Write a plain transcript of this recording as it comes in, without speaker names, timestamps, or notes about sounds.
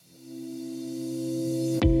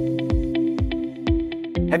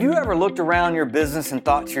Have you ever looked around your business and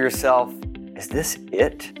thought to yourself, is this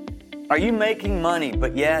it? Are you making money,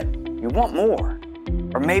 but yet you want more?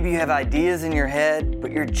 Or maybe you have ideas in your head, but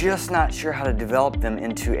you're just not sure how to develop them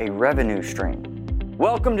into a revenue stream.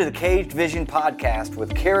 Welcome to the Caged Vision Podcast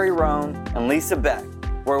with Carrie Rome and Lisa Beck,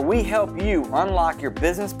 where we help you unlock your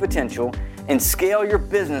business potential and scale your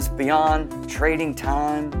business beyond trading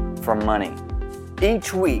time for money.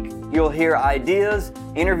 Each week, you'll hear ideas,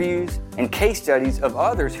 interviews, and case studies of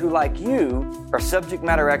others who, like you, are subject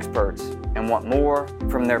matter experts and want more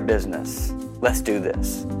from their business. Let's do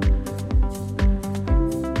this.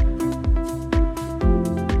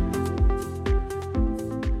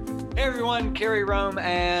 Hey everyone, Carrie Rome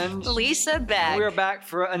and Lisa Beck. We're back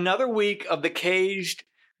for another week of the Caged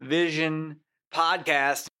Vision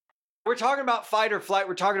Podcast. We're talking about fight or flight.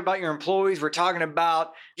 We're talking about your employees. We're talking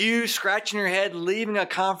about you scratching your head, leaving a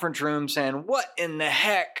conference room saying, what in the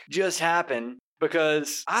heck just happened?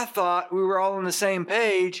 Because I thought we were all on the same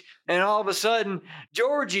page, and all of a sudden,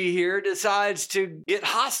 Georgie here decides to get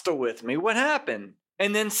hostile with me. What happened?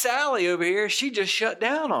 And then Sally over here, she just shut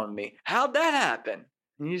down on me. How'd that happen?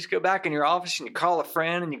 And you just go back in your office and you call a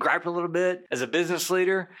friend and you gripe a little bit as a business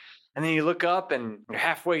leader. And then you look up and you're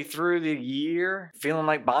halfway through the year feeling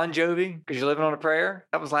like Bon Jovi because you're living on a prayer.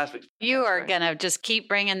 That was last week. You are going to just keep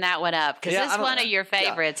bringing that one up because it's one of your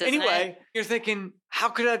favorites, isn't Anyway, it? You're thinking, how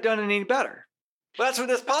could I have done it any better? Well, that's what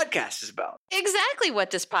this podcast is about. Exactly what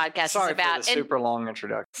this podcast is about. Sorry for the super long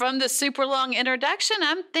introduction. From the super long introduction,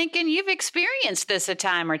 I'm thinking you've experienced this a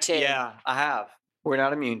time or two. Yeah, I have. We're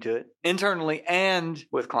not immune to it. Internally and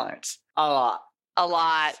with clients. A lot. A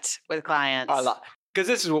lot with clients. A lot. Because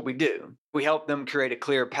this is what we do. We help them create a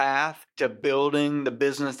clear path to building the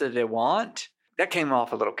business that they want. That came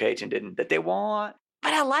off a little Cajun, didn't it? That they want.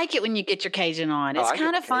 But I like it when you get your Cajun on. It's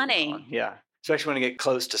kind of funny. Yeah. Especially when you get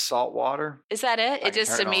close to salt water. Is that it? It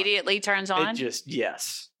just immediately turns on?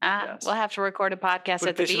 Yes. We'll have to record a podcast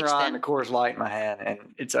at the beach then. The Coors Light in my hand, and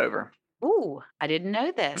it's over. Ooh, I didn't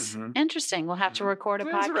know this. Mm-hmm. Interesting. We'll have to record a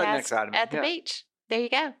podcast at the beach. There you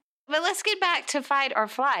go. But let's get back to fight or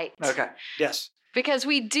flight. Okay. Yes. Because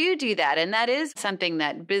we do that, and that is something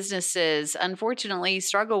that businesses unfortunately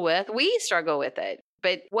struggle with. We struggle with it.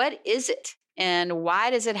 But what is it, and why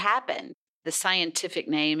does it happen? The scientific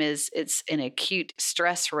name is it's an acute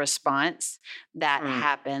stress response that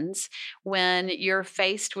happens when you're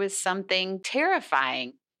faced with something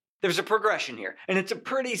terrifying. There's a progression here, and it's a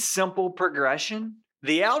pretty simple progression.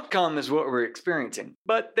 The outcome is what we're experiencing,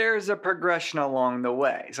 but there's a progression along the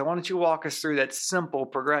way. So why don't you walk us through that simple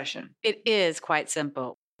progression? It is quite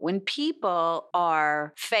simple. When people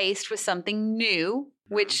are faced with something new,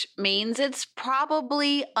 which means it's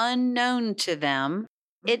probably unknown to them,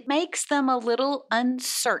 it makes them a little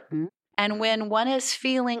uncertain. And when one is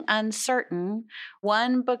feeling uncertain,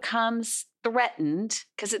 one becomes threatened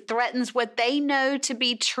because it threatens what they know to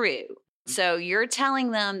be true. So you're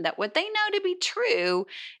telling them that what they know to be true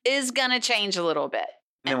is going to change a little bit.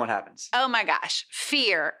 And then what happens? Oh my gosh.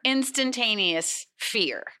 Fear. Instantaneous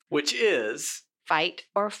fear. Which is? Fight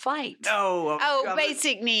or flight. No.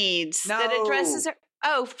 Basic needs. No. That addresses her.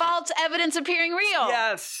 Oh, false evidence appearing real.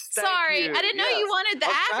 Yes. Sorry. I didn't know you wanted the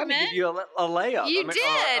acronym. I was trying to give you a layup. You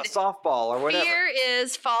did. A softball or whatever. Fear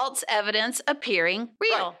is false evidence appearing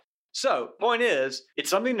real. Right. So, point is, it's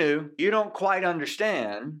something new. You don't quite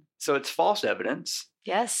understand. So it's false evidence.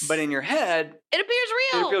 Yes. But in your head, it appears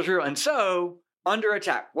real. It appears real. And so, under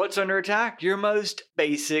attack. What's under attack? Your most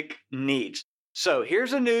basic needs. So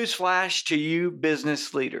here's a news flash to you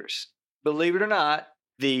business leaders. Believe it or not,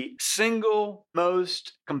 the single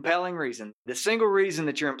most compelling reason, the single reason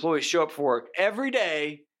that your employees show up for work every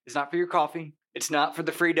day is not for your coffee. It's not for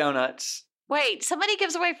the free donuts. Wait, somebody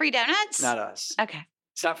gives away free donuts? Not us. Okay.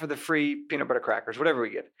 It's not for the free peanut butter crackers, whatever we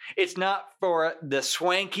give. It's not for the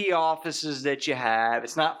swanky offices that you have.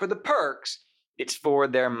 It's not for the perks. It's for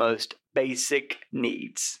their most basic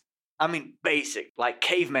needs. I mean, basic, like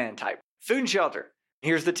caveman type. Food and shelter.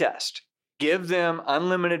 Here's the test. Give them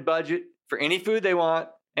unlimited budget for any food they want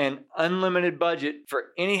and unlimited budget for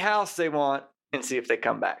any house they want and see if they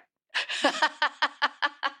come back.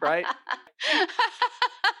 Right?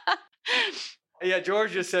 Yeah,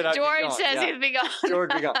 George just said George says he'd be gone.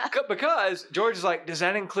 George be gone. Because George is like, does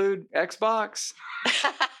that include Xbox?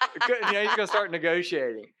 He's going to start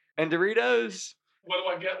negotiating. And Doritos? What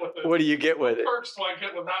do I get with it? What do you get with it? What perks do I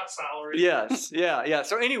get with that salary? Yes, yeah.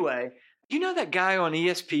 So anyway, you know that guy on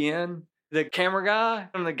ESPN, the camera guy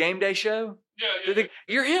on the game day show? Yeah.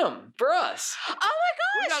 You're him for us. Oh my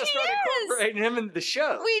gosh, we got to start incorporating him in the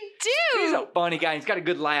show. We do. He's a funny guy. He's got a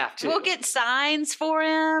good laugh too. We'll get signs for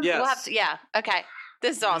him. Yes. We'll have to, yeah. Okay.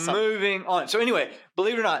 This is awesome. Moving on. So anyway,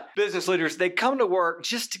 believe it or not, business leaders, they come to work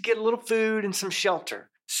just to get a little food and some shelter.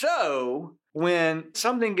 So when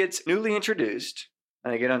something gets newly introduced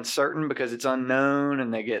and they get uncertain because it's unknown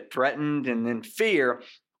and they get threatened and then fear,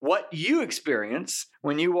 what you experience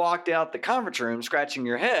when you walked out the conference room scratching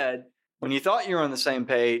your head when you thought you were on the same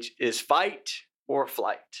page is fight or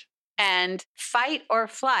flight. And fight or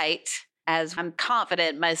flight, as I'm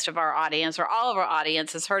confident most of our audience or all of our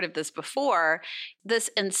audience has heard of this before, this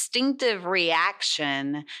instinctive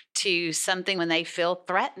reaction to something when they feel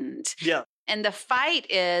threatened. Yeah. And the fight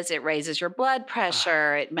is it raises your blood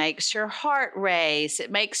pressure, it makes your heart race,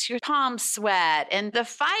 it makes your palms sweat. And the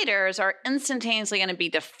fighters are instantaneously going to be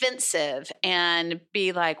defensive and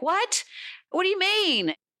be like, what? What do you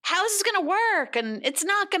mean? How is this going to work? And it's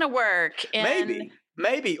not going to work. And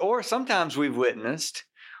Maybe. Or sometimes we've witnessed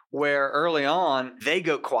where early on they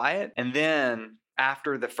go quiet and then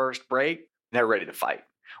after the first break, they're ready to fight.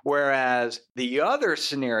 Whereas the other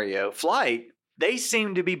scenario, flight, they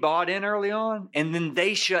seem to be bought in early on and then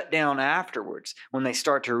they shut down afterwards when they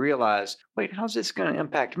start to realize, wait, how's this going to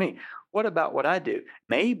impact me? What about what I do?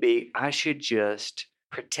 Maybe I should just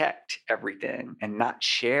protect everything and not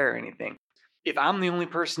share anything. If I'm the only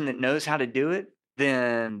person that knows how to do it,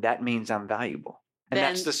 then that means I'm valuable. And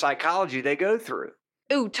that's the psychology they go through.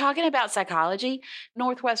 Ooh, talking about psychology,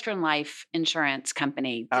 Northwestern Life Insurance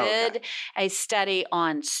Company did a study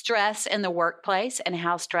on stress in the workplace and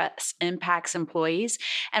how stress impacts employees.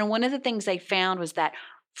 And one of the things they found was that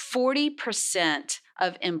 40%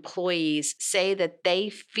 of employees say that they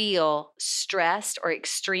feel stressed or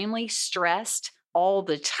extremely stressed all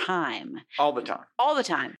the time. All the time. All the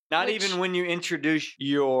time. Not even when you introduce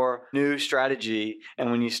your new strategy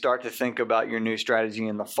and when you start to think about your new strategy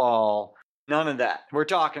in the fall. None of that. We're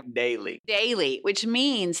talking daily. Daily, which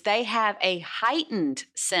means they have a heightened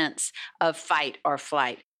sense of fight or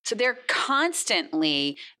flight. So they're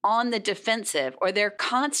constantly on the defensive or they're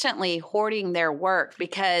constantly hoarding their work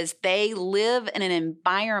because they live in an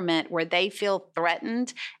environment where they feel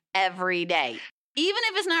threatened every day, even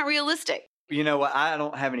if it's not realistic. You know what? I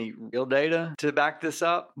don't have any real data to back this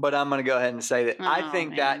up, but I'm going to go ahead and say that I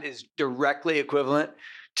think that is directly equivalent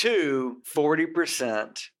to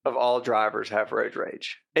 40% of all drivers have road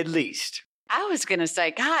rage, at least. I was going to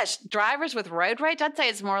say, gosh, drivers with road rage, I'd say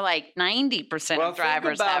it's more like 90% of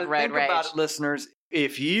drivers have road rage. Think about it, listeners.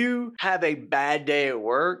 If you have a bad day at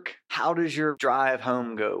work, how does your drive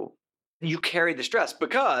home go? You carry the stress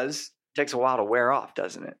because it takes a while to wear off,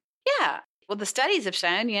 doesn't it? Yeah. Well, the studies have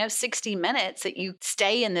shown, 60 minutes that you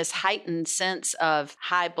stay in this heightened sense of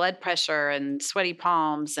high blood pressure and sweaty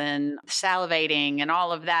palms and salivating and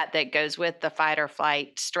all of that goes with the fight or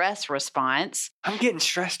flight stress response. I'm getting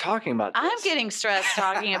stressed talking about this. I'm getting stressed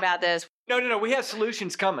talking about this. No. We have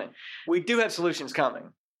solutions coming. We do have solutions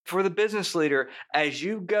coming. For the business leader, as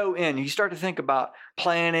you go in, you start to think about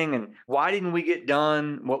planning and why didn't we get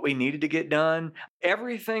done what we needed to get done?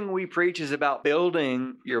 Everything we preach is about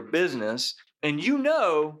building your business, and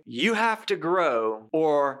you have to grow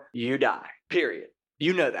or you die, period.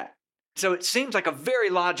 You know that. So it seems like a very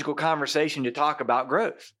logical conversation to talk about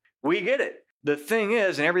growth. We get it. The thing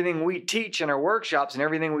is, and everything we teach in our workshops and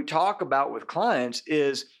everything we talk about with clients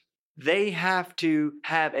is they have to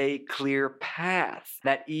have a clear path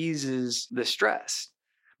that eases the stress.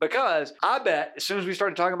 Because I bet as soon as we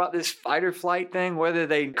started talking about this fight or flight thing, whether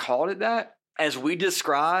they called it that, as we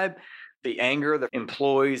describe the anger of the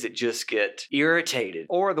employees that just get irritated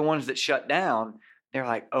or the ones that shut down, they're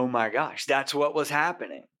like, oh my gosh, that's what was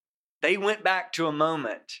happening. They went back to a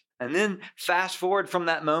moment and then fast forward from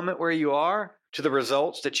that moment where you are to the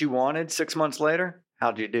results that you wanted 6 months later.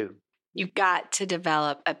 How'd you do? You've got to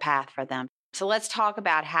develop a path for them. So let's talk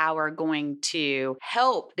about how we're going to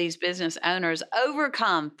help these business owners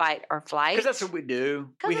overcome fight or flight. Because that's what we do.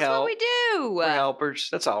 We that's help. what we do. We're helpers.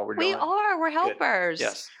 That's all we're doing. We are. We're helpers. Good.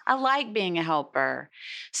 Yes. I like being a helper.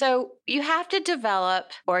 So you have to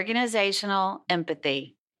develop organizational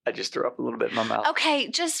empathy. I just threw up a little bit in my mouth. Okay,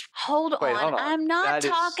 just hold Wait, on. hold on. I'm not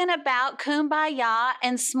talking about kumbaya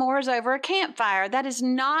and s'mores over a campfire. That is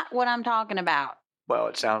not what I'm talking about. Well,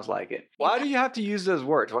 it sounds like it. Why do you have to use those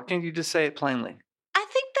words? Why can't you just say it plainly? I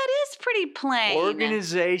think that is pretty plain.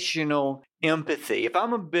 Organizational empathy. If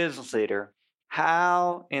I'm a business leader,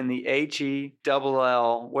 how in the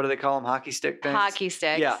HELL, what do they call them? Hockey stick things? Hockey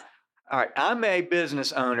sticks. Yeah. All right. I'm a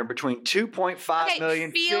business owner between 2.5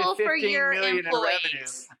 million, feel 15 for your million in revenue.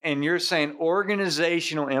 employees. And you're saying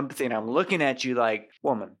organizational empathy. And I'm looking at you like,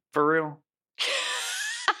 woman, for real?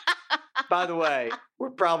 By the way,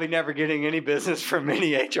 we're probably never getting any business from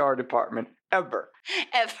any HR department Ever.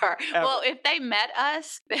 Ever. Ever. Well, if they met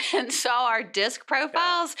us and saw our disc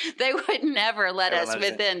profiles, they would never let us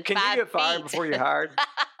within Can 5 you get fired feet. before you're hired?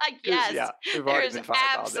 Yes. Yeah, we've already There's been fired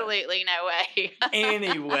all day. absolutely no way.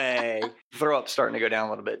 Anyway, throw up's starting to go down a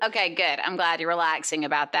little bit. Okay, good. I'm glad you're relaxing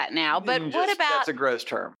about that now. But what about That's a gross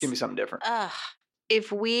term. Give me something different. if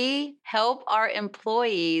we help our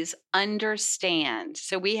employees understand?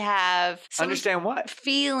 So we have some Understand what?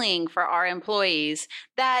 feeling for our employees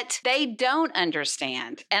that they don't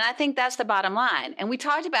understand. And I think that's the bottom line. And we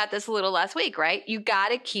talked about this a little last week, right? You got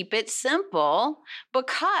to keep it simple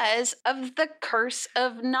because of the curse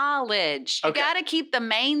of knowledge. You Okay. got to keep the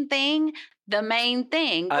main thing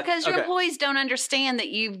because your okay. employees don't understand that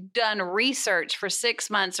you've done research for 6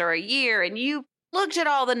 months or a year and you looked at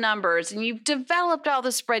all the numbers and you've developed all the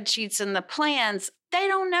spreadsheets and the plans. They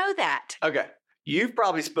don't know that. Okay. You've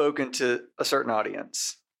probably spoken to a certain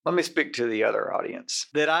audience. Let me speak to the other audience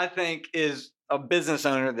that I think is a business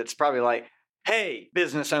owner that's probably like, hey,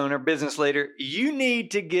 business owner, business leader, you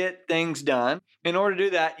need to get things done. In order to do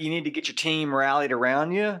that, you need to get your team rallied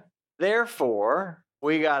around you. Therefore,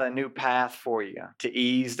 we got a new path for you to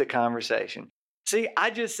ease the conversation. See, I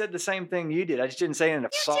just said the same thing you did. I just didn't say it in a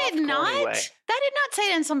soft, You did not. corny way. That did not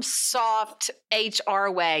say it in some soft HR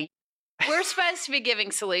way. We're supposed to be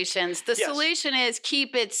giving solutions. The Yes. solution is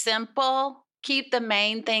keep it simple. Keep the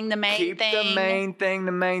main thing the main Keep thing.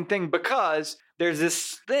 the main thing, because there's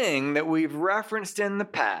this thing that we've referenced in the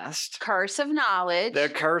past, Curse of knowledge. the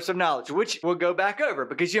curse of knowledge, which we'll go back over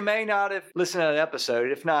because you may not have listened to that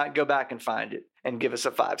episode. If not, go back and find it and give us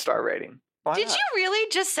a 5-star rating. Why Did not? you really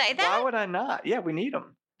just say Why that? would I not? Yeah, we need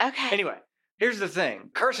them. Okay. Anyway, here's the thing.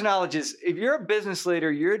 Curse of knowledge is if you're a business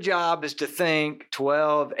leader, your job is to think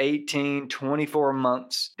 12, 18, 24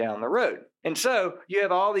 months down the road. And so you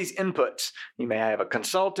have all these inputs. You may have a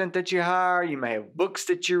consultant that you hire. You may have books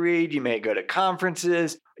that you read. You may go to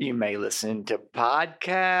conferences. You may listen to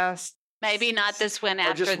podcasts. Maybe not this one Or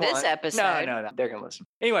after just this one. episode. No. They're going to listen.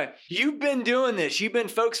 Anyway, you've been doing this. You've been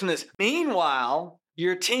focused on this. Meanwhile,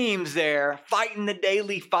 your team's there fighting the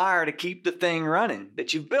daily fire to keep the thing running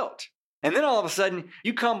that you've built. And then all of a sudden,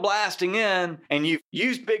 you come blasting in and you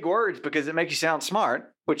use big words because it makes you sound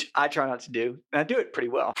smart, which I try not to do. And I do it pretty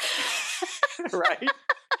well. Right?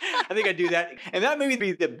 I think I do that. And that may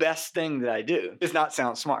be the best thing that I do, is not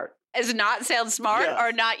sound smart. Is not sound smart Yes.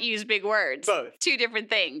 or not use big words? Both. Two different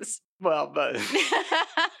things. Well, both.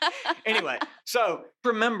 Anyway, so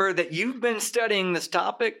remember that you've been studying this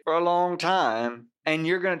topic for a long time and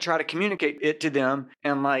you're going to try to communicate it to them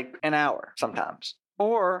in like an hour sometimes,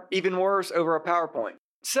 or even worse, over a PowerPoint.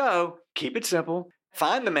 So keep it simple.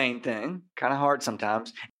 Find the main thing, kind of hard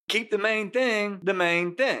sometimes. Keep the main thing the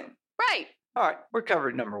main thing. Right. All right, we're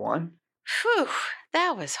covered number one. Whew,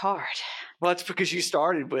 that was hard. Well, that's because you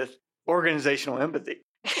started with organizational empathy.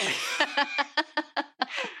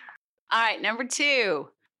 All right, number 2,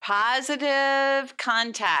 positive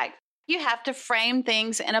contact. You have to frame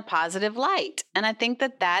things in a positive light. And I think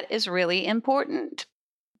that that is really important.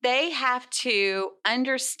 They have to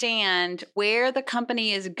understand where the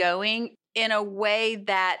company is going in a way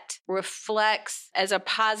that reflects as a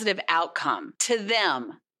positive outcome to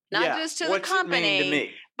them, not Yeah, just to what's the company, it mean to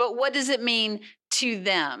me? but what does it mean to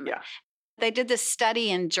them? Yeah. They did this study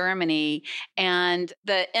in Germany, and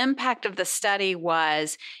the impact of the study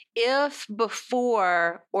was if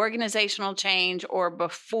before organizational change or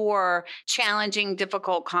before challenging,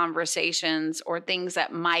 difficult conversations or things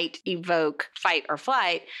that might evoke fight or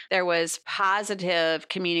flight, there was positive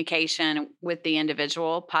communication with the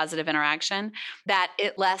individual, positive interaction, that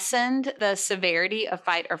it lessened the severity of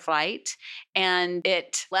fight or flight, and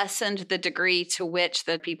it lessened the degree to which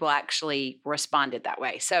the people actually responded that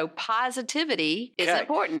way. So positivity is Okay.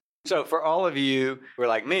 important. So for all of you who are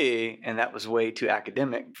like me, and that was way too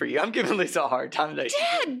academic for you, I'm giving Lisa a hard time today.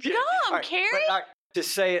 Dad, Yeah. come, All right, Carrie. but, all right, to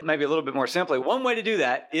say it maybe a little bit more simply, one way to do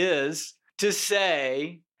that is to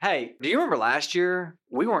say, hey, do you remember last year?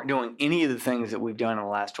 We weren't doing any of the things that we've done in the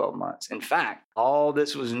last 12 months. In fact, all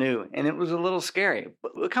this was new and it was a little scary,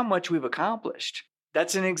 but look how much we've accomplished.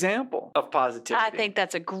 That's an example of positivity. I think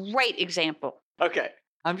that's a great example. Okay.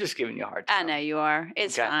 I'm just giving you a hard time. I know you are.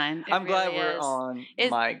 It's Okay. fine. It I'm glad really we're is. on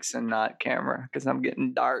It's- mics and not camera because I'm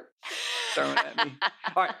getting dark thrown at me.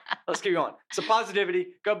 All right, let's keep going. So positivity,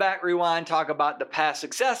 go back, rewind, talk about the past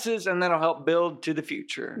successes, and that'll help build to the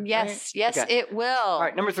future. Yes, right? yes, Okay. it will. All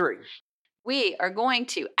right, number 3. We are going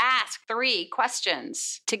to ask 3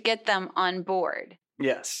 questions to get them on board.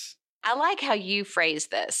 Yes. I like how you phrase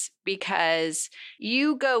this because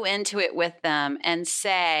you go into it with them and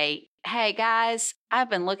say, hey guys, I've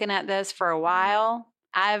been looking at this for a while.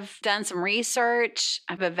 I've done some research,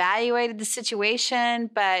 I've evaluated the situation,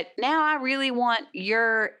 but now I really want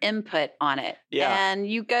your input on it. Yeah. And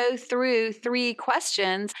you go through 3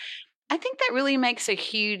 questions. I think that really makes a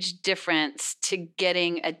huge difference to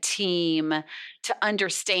getting a team to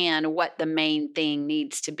understand what the main thing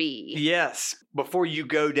needs to be. Yes. Before you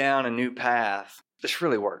go down a new path, this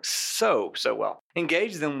really works so well.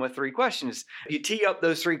 Engage them with 3 questions. You tee up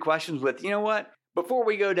those 3 questions with, you know what? Before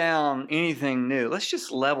we go down anything new, let's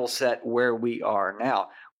just level set where we are now.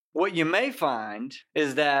 What you may find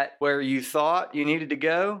is that where you thought you needed to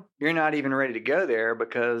go, you're not even ready to go there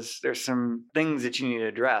because there's some things that you need to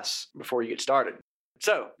address before you get started.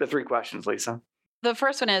 So, the 3 questions, Lisa. The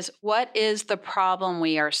first one is, what is the problem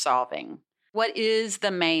we are solving? What is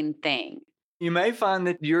the main thing? You may find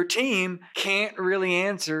that your team can't really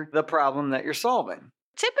answer the problem that you're solving.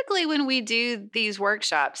 Typically, when we do these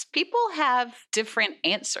workshops, people have different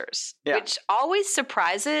answers, which always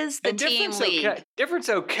surprises the team lead. Okay. Different's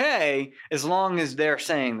okay as long as they're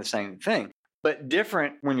saying the same thing. But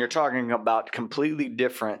different when you're talking about completely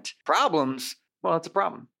different problems, well, it's a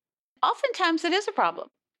problem. Oftentimes, it is a problem.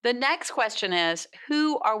 The next question is,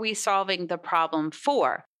 who are we solving the problem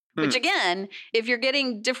for? Which again, if you're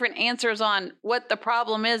getting different answers on what the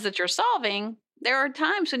problem is that you're solving, there are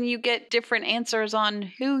times when you get different answers on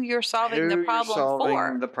who you're solving the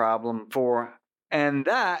problem for. And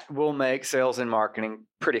that will make sales and marketing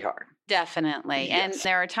pretty hard. Definitely. Yes. And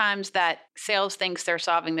there are times that sales thinks they're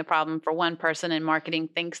solving the problem for one person and marketing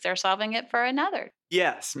thinks they're solving it for another.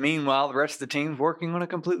 Yes. Meanwhile, the rest of the team's working on a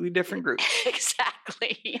completely different group.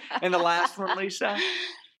 Exactly. And the last one, Lisa?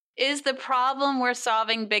 Is the problem we're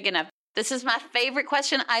solving big enough? This is my favorite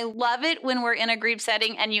question. I love it when we're in a group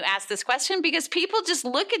setting and you ask this question because people just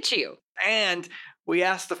look at you. And we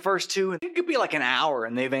asked the first 2, and it could be like an hour,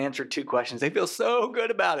 and they've answered 2 questions. They feel so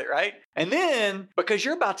good about it, right? And then, because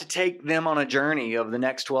you're about to take them on a journey of the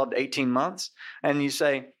next 12 to 18 months, and you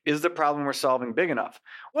say, is the problem we're solving big enough?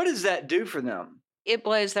 What does that do for them? It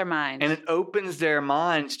blows their mind. And it opens their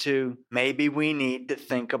minds to maybe we need to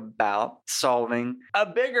think about solving a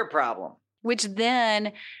bigger problem. Which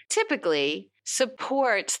then typically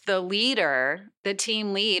supports the leader, the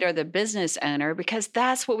team lead or the business owner, because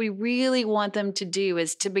that's what we really want them to do,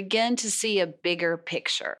 is to begin to see a bigger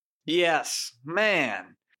picture. Yes,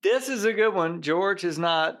 man. This is a good one. George has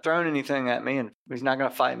not thrown anything at me, and he's not going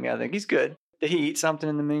to fight me. I think he's good. Did he eat something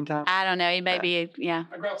in the meantime? I don't know. He may be, yeah.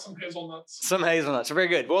 I grabbed some hazelnuts. Some hazelnuts. Very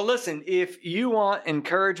good. Well, listen, if you want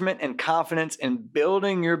encouragement and confidence in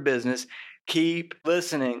building your business, keep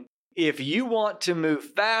listening. If you want to move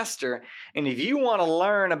faster and if you want to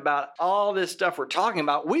learn about all this stuff we're talking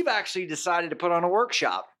about, we've actually decided to put on a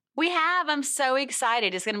workshop. We have. I'm so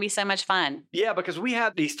excited. It's going to be so much fun. Yeah, because we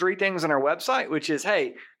have these 3 things on our website, which is,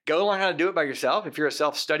 hey, go learn how to do it by yourself if you're a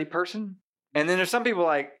self-study person. And then there's some people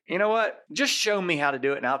like, you know what? Just show me how to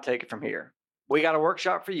do it and I'll take it from here. We got a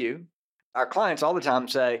workshop for you. Our clients all the time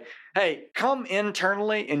say, hey, come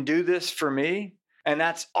internally and do this for me. And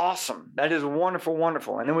that's awesome. That is wonderful,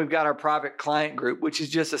 wonderful. And then we've got our private client group, which is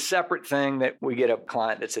just a separate thing that we get a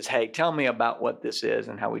client that says, hey, tell me about what this is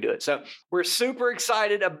and how we do it. So we're super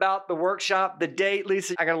excited about the workshop. The date,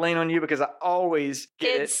 Lisa, I got to lean on you because I always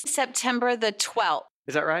get it. It's September the 12th.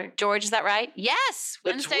 Is that right? George, is that right? Yes.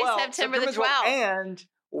 Wednesday, September the 12th. And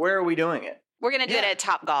where are we doing it? We're going to do it at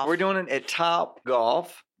Top Golf. We're doing it at Top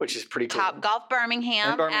Golf, which is pretty cool. Top Golf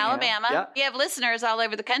Birmingham, Alabama. Yeah. We have listeners all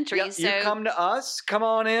over the country. Yeah, so you come to us. Come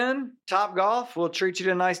on in. Top Golf. We'll treat you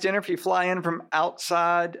to a nice dinner if you fly in from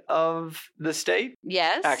outside of the state.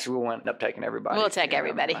 Yes. Actually, we'll end up taking everybody. We'll take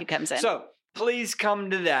everybody who comes in. So please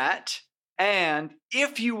come to that. And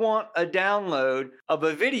if you want a download of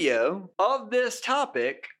a video of this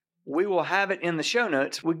topic, we will have it in the show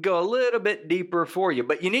notes. We go a little bit deeper for you.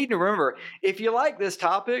 But you need to remember, if you like this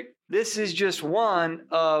topic, this is just one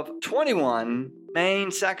of 21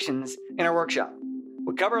 main sections in our workshop.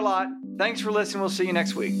 We cover a lot. Thanks for listening. We'll see you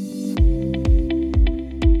next week.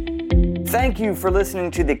 Thank you for listening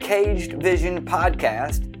to the Caged Vision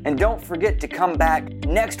podcast. And don't forget to come back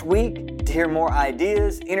next week to hear more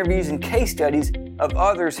ideas, interviews, and case studies of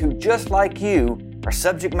others who, just like you, are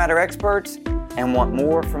subject matter experts and want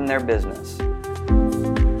more from their business.